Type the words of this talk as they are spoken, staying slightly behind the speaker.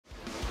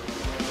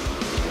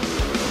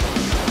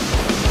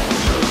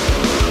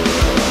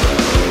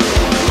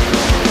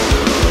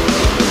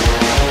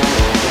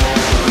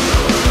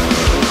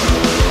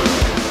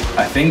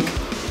think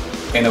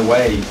in a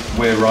way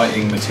we're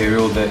writing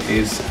material that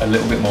is a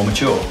little bit more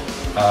mature.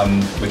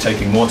 We're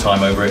taking more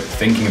time over it,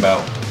 thinking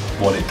about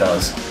what it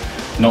does,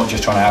 not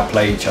just trying to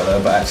outplay each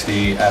other, but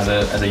actually as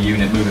a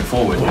unit moving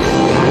forward.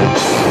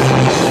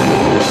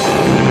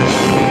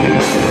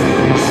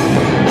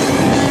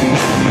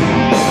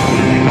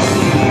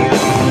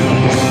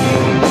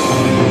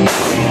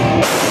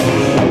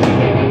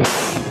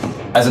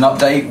 As an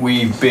update,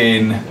 we've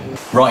been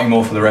writing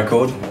more for the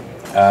record,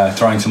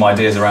 throwing some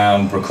ideas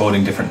around,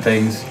 recording different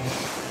things,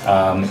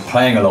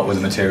 playing a lot with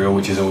the material,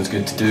 which is always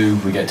good to do.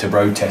 We get to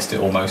road test it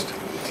almost.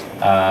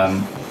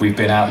 We've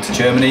been out to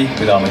Germany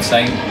with Armored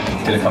Saint,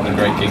 did a couple of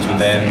great gigs with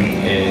them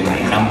in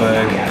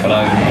Hamburg,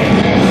 Cologne.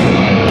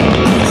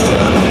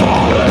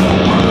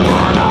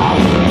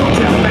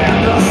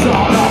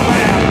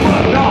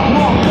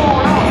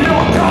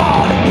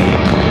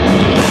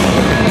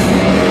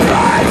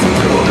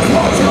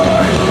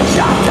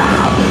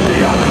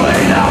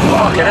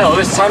 Fucking hell,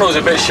 this tunnel's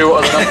a bit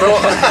shorter than I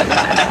thought.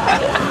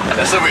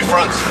 That's over in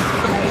France.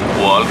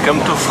 Welcome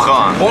to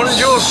France.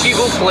 Bonjour, s'il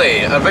vous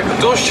plaît, avec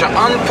douche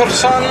en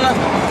personne,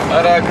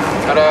 a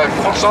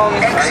croissant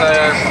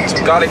and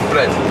some garlic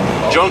bread.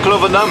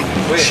 Jean-Claude Van Damme.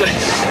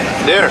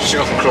 There.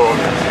 Jean-Claude.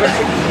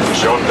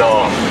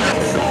 Jean-Claude.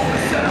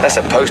 That's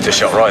a poster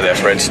shot right there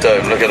for Ed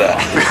Stone, look at that.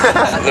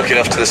 Looking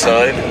off to the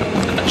side.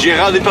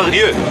 Gérard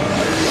Depardieu.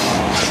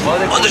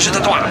 Au-dessus de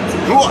toi.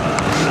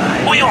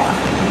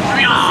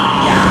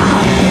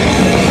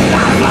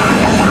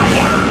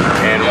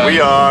 And we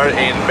are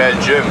in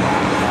Belgium.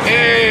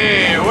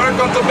 Hey,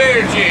 welcome to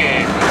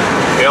Belgium.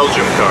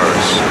 Belgium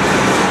cars.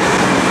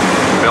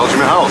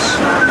 Belgium house.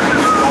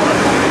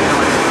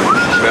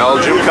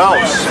 Belgium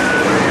cows.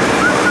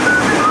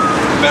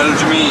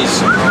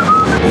 Belgiumese.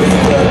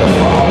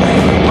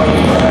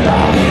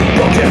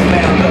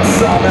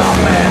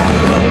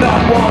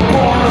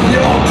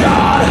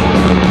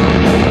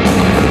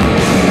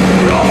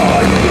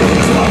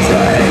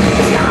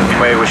 You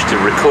may wish to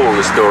recall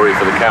the story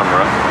for the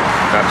camera,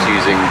 perhaps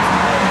using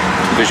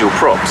visual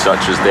props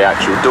such as the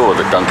actual door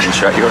that Duncan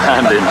shut your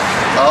hand in.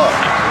 Oh.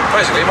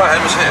 Basically, my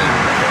hand was here.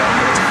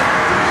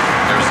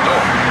 There was the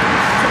door.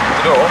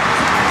 The door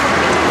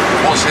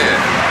was here.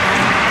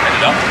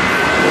 Ended up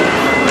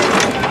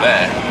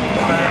there.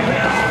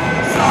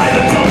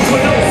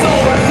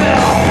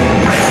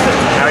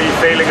 How are you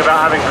feeling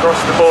about having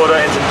crossed the border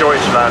into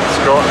Deutschland,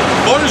 Scott?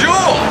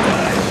 Bonjour!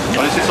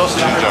 What is this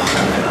sausage in German?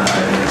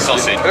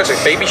 Sausage. It looks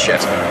like baby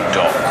shit.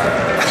 Dog.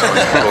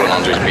 Calling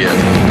Andre's beard.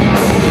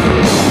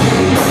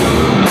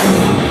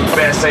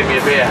 Better save me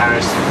a beer,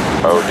 Harris.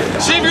 Oh dear.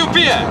 Save you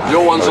beer!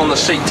 Your one's on the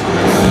seat.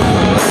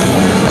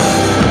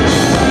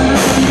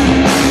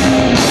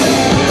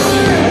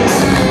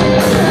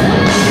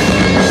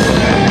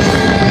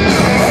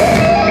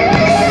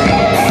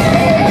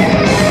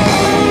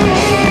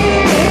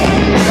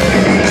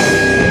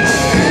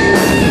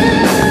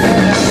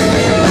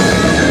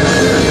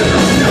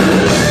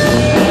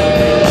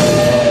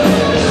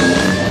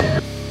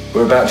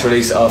 We're about to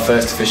release our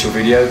first official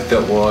video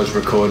that was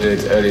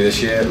recorded earlier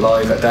this year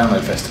live at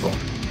Download Festival.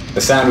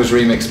 The sound was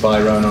remixed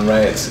by Ronan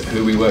Reyes,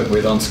 who we work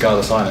with on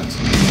Scala Silence.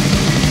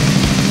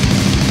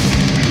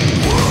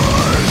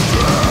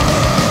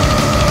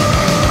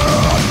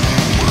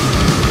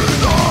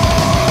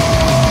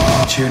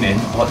 Tune in,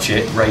 watch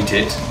it, rate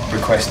it,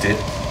 request it,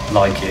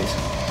 like it,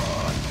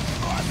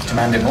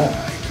 demand it more.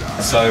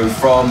 So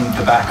from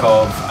the back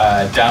of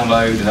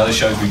Download and other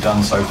shows we've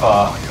done so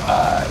far,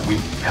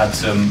 we've had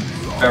some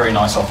very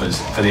nice offers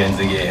for the end of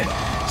the year.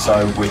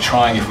 So we're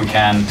trying, if we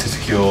can, to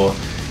secure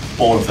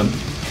all of them,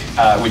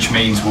 which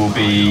means we'll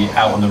be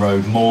out on the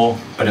road more,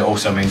 but it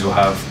also means we'll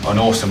have an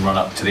awesome run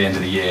up to the end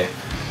of the year.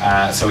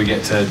 So we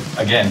get to,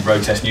 again,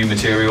 road test new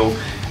material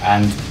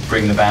and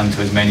bring the band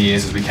to as many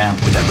years as we can.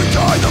 With every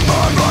time the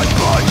man rides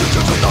by, it's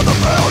just another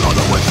veil on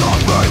the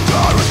windside, very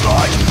clear as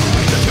light.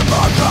 Just your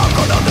back, I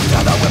can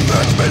understand how it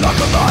burns me like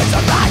a light.